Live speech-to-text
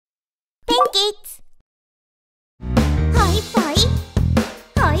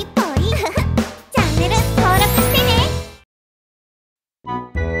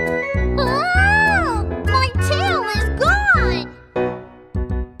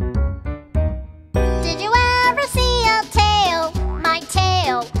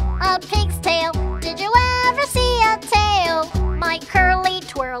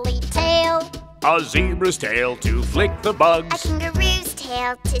A zebra's tail to flick the bugs. A kangaroo's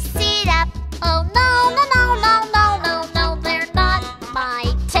tail to sit up. Oh no, no, no, no, no, no, no, they're not my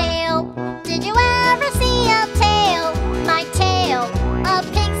tail. Did you ever see a tail? My tail, a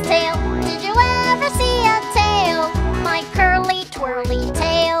pig's tail. Did you ever see a tail? My curly, twirly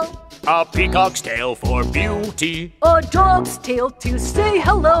tail. A peacock's tail for beauty. A dog's tail to say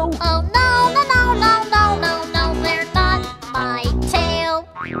hello. Oh no, no, no, no, no, no, no, they're not my tail.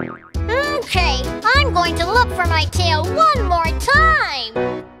 Okay, I'm going to look for my tail one more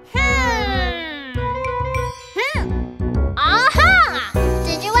time. Aha!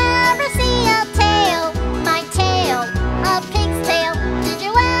 Did you ever see a tail? My tail, a pig's tail. Did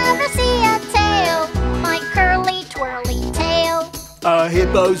you ever see a tail? My curly, twirly tail. A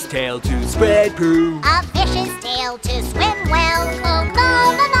hippo's tail to spread poo. A fish's tail to swim well. Oh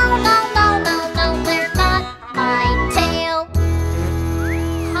no, no, no, no, no, no, no, they're not my tail.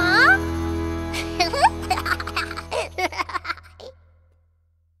 Huh? わ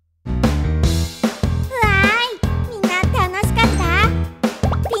ーい、みんな楽しかった？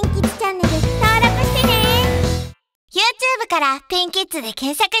ピンキッズチャンネル登録してね。YouTube からピンキッズで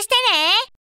検索してね。